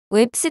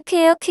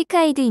웹스퀘어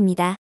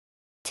퀵하이드입니다.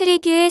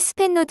 트리뷰의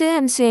spanNode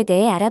함수에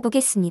대해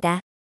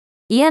알아보겠습니다.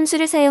 이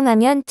함수를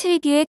사용하면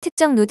트리뷰의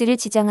특정 노드를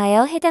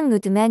지정하여 해당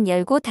노드만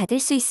열고 닫을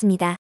수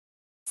있습니다.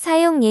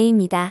 사용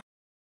예입니다.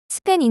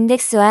 스팬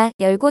인덱스와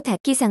열고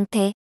닫기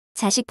상태,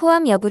 자식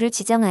포함 여부를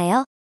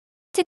지정하여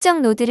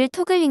특정 노드를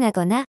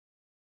토글링하거나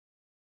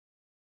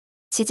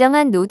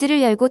지정한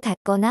노드를 열고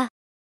닫거나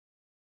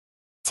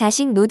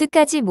자식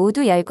노드까지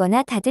모두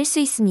열거나 닫을 수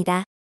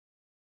있습니다.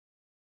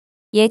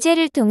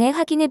 예제를 통해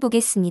확인해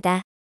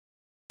보겠습니다.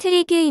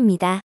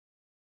 트리뷰입니다.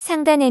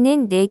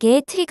 상단에는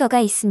 4개의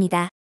트리거가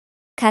있습니다.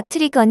 각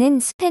트리거는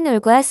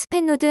spanAll과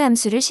spanNode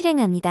함수를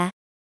실행합니다.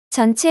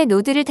 전체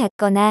노드를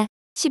닫거나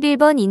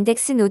 11번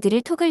인덱스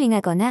노드를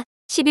토글링하거나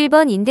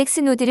 11번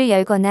인덱스 노드를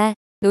열거나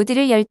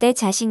노드를 열 때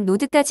자식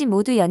노드까지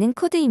모두 여는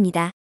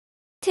코드입니다.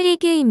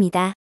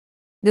 트리뷰입니다.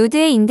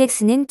 노드의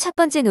인덱스는 첫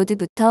번째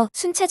노드부터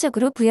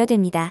순차적으로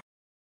부여됩니다.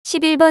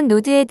 11번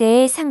노드에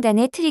대해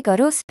상단의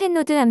트리거로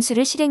spanNode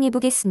함수를 실행해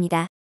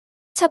보겠습니다.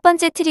 첫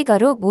번째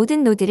트리거로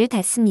모든 노드를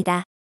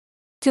닫습니다.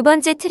 두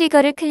번째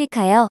트리거를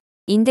클릭하여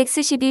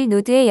인덱스 11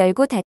 노드의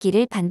열고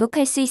닫기를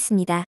반복할 수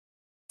있습니다.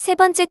 세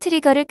번째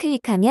트리거를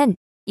클릭하면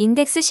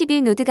인덱스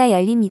 11 노드가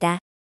열립니다.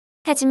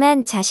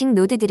 하지만 자식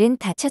노드들은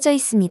닫혀져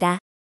있습니다.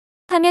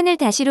 화면을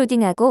다시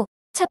로딩하고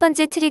첫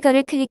번째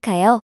트리거를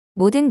클릭하여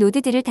모든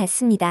노드들을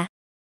닫습니다.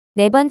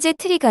 네 번째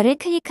트리거를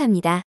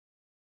클릭합니다.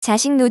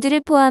 자식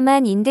노드를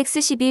포함한 인덱스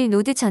 11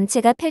 노드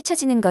전체가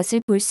펼쳐지는 것을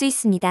볼 수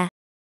있습니다.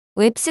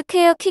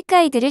 웹스퀘어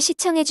퀵가이드를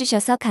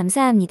시청해주셔서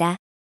감사합니다.